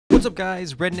What's up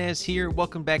guys, Rednaz here,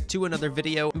 welcome back to another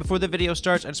video. And before the video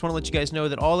starts, I just want to let you guys know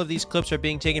that all of these clips are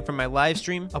being taken from my live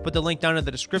stream. I'll put the link down in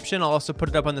the description, I'll also put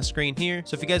it up on the screen here.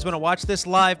 So if you guys want to watch this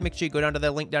live, make sure you go down to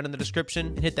that link down in the description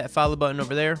and hit that follow button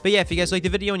over there. But yeah, if you guys like the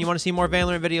video and you want to see more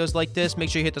Valorant videos like this, make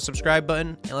sure you hit the subscribe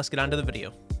button, and let's get on to the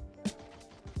video.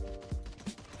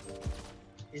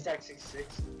 He's at 6'6".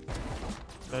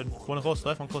 Good. One close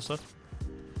left, one close left.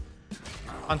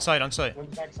 On site, on site. One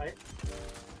back side.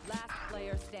 Last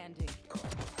player standing.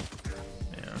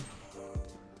 Yeah.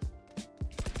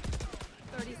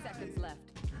 30 seconds left.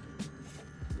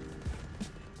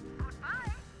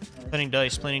 Planting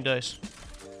dice, planting dice.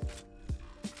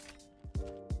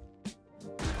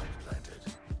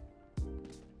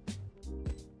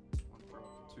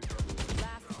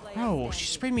 Last player Oh, she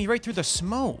sprayed me right through the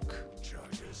smoke.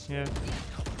 Yeah.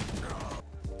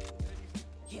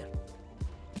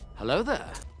 Hello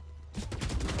there.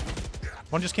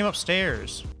 One just came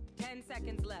upstairs. 10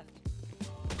 seconds left.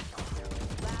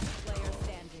 Last player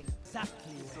standing.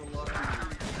 Exactly.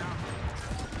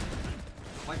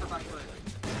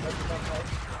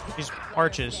 These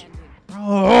arches.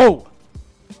 Oh!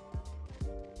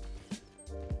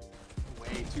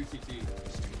 Way 2 CT.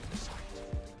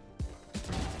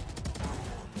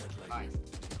 Nice.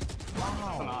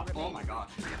 Wow. Oh my gosh.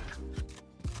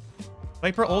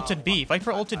 Viper ulted B.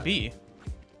 Viper ulted B.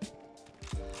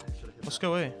 Let's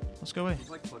go away. Let's go away. He's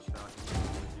like pushed out.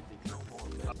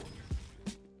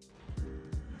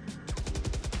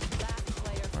 Last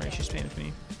player Alright, she spammed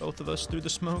me. Both of us through the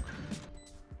smoke.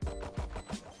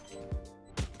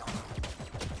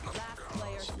 Last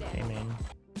player Hey, standing. man.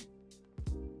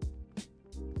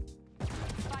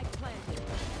 Spike planted.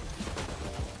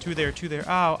 Two there, two there.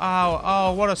 Ow, ow,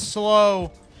 oh, what a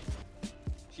slow.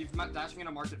 She's dashing in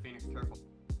a market, Phoenix. Careful.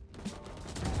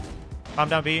 Bomb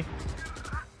down B.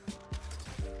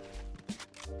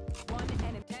 One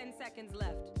enemy. 10 seconds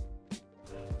left.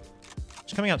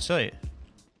 She's coming out sight.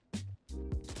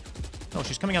 No,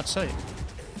 she's coming out sight.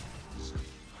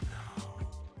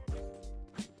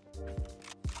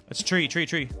 It's tree, tree,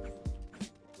 tree.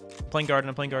 I'm playing garden,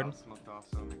 I'm playing garden. Smoked off,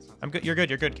 so it makes sense. I'm good, you're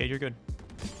good, Kate, you're good.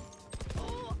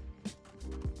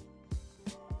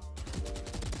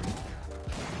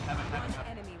 Heaven. One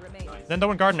enemy remaining. Then the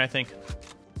one garden, I think.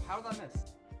 How did I miss?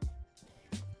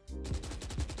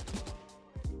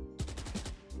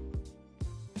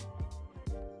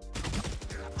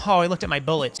 Oh, I looked at my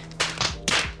bullets.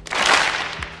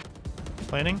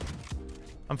 Planning.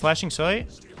 I'm flashing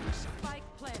sight. Spike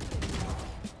planted.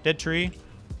 Dead tree.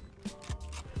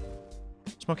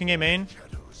 Smoking A main.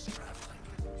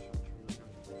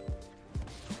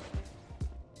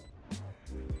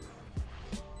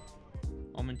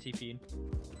 Omen TP'd.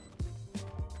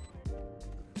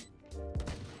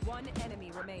 One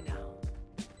enemy remaining.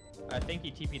 I think he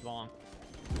TP'd long.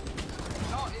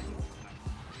 No, it...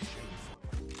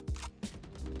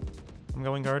 I'm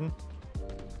going garden.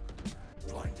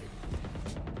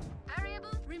 Variable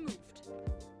removed.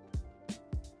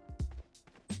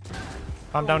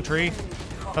 I'm down tree.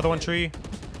 Another one tree.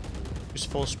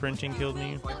 Just full sprinting killed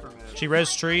me. Viper mid. She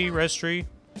res tree, res tree.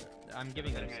 I'm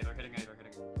giving Hitting this. A, they're hitting A, they're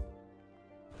hitting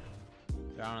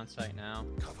A. Down on site now.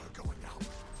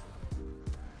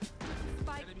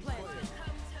 Spike planted.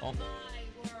 Oh,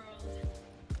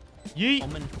 Yeet.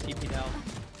 Omen TP'd out.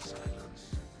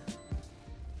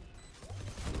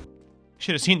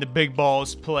 Should have seen the big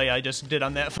balls play I just did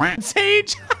on that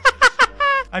stage.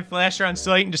 I flashed her on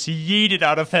sight and just yeeted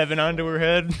out of heaven onto her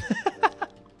head.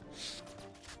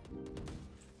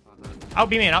 I'll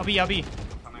be man, I'll be. I'm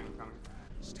coming.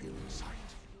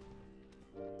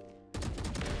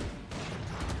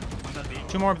 I'm dead B.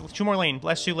 Two more lane.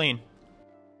 Last two lane.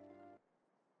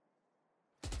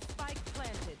 Spike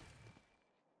planted.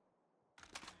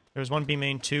 There's one B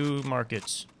main, two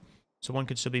markets. So one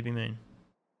could still be B main.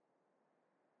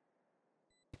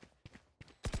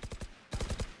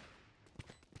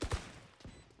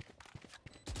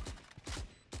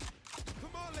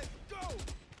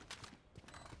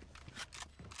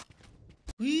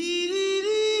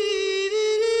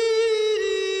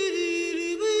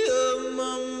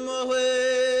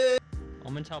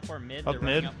 Omen teleport mid. Up They're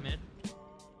running mid. up mid.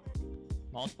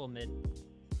 Multiple mid.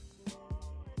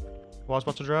 Wall's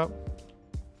about to drop.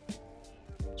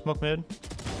 Smoke mid.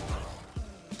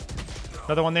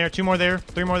 Another one there. Two more there.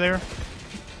 Three more there.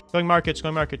 Going markets.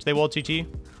 Going markets. They walled CT.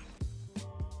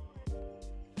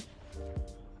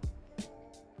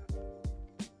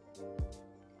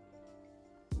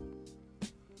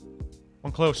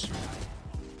 One close.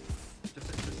 Just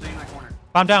stay in that corner.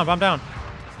 Bomb down. Bomb down.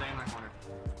 Just stay in that corner.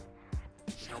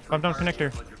 No Bomb down pressure,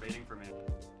 connector. like you're baiting for me.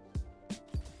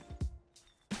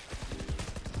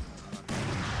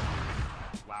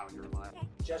 Wow, you're alive.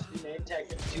 Just be name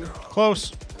tag him too.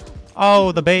 Close.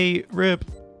 Oh, the bay rip.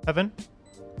 Heaven.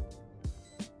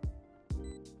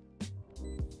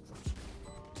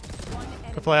 One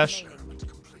enemy Good flash. remaining.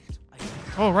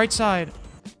 Oh, right side.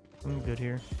 I'm good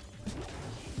here.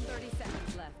 30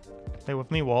 seconds left. Stay with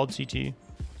me, walled CT.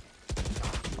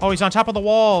 Oh, he's on top of the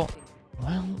wall.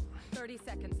 Well, 30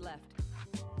 seconds left.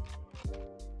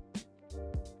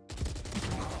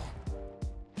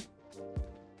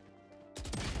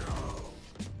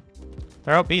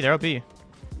 they're out B. They're out B.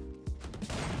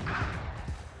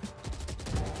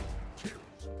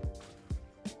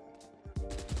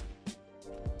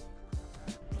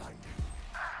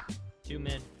 Two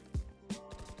mid.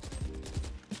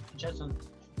 Jetson.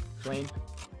 Flame.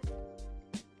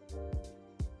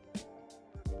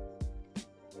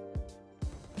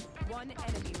 One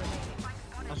enemy remaining.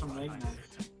 That's what I'm waiting on.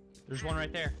 There's one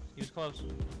right there. He was close.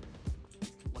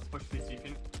 Let's push this. You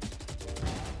can.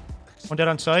 One dead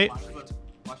on site.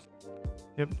 Watch.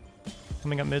 Yep.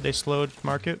 Coming up mid. They slowed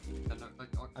market.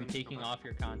 I'm taking off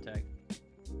your contact.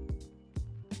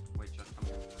 Wait, just come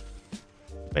here.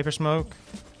 Vapor smoke.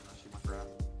 She went for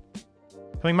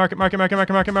out. Coming market.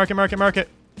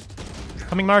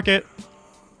 Coming market.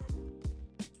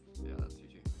 Yeah, that's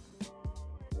GG.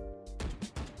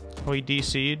 Oh, he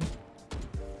DC'd.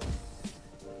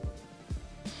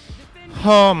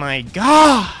 Oh my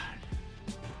god!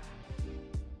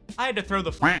 I had to throw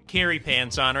the carry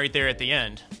pants on right there at the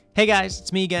end. Hey guys,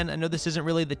 it's me again. I know this isn't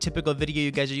really the typical video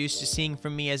you guys are used to seeing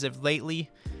from me as of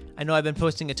lately. I know I've been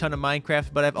posting a ton of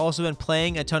Minecraft, but I've also been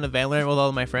playing a ton of Valorant with all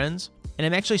of my friends. And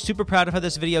I'm actually super proud of how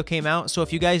this video came out, so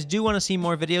if you guys do want to see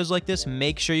more videos like this,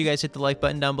 make sure you guys hit the like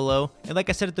button down below. And like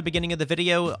I said at the beginning of the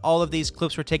video, all of these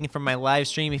clips were taken from my live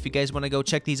stream. If you guys want to go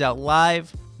check these out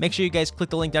live, make sure you guys click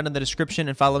the link down in the description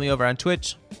and follow me over on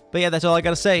Twitch. But yeah, that's all I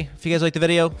gotta say. If you guys like the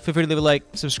video, feel free to leave a like,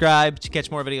 subscribe to catch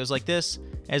more videos like this.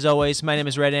 As always, my name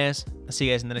is Red Ass. I'll see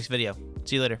you guys in the next video.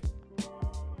 See you later.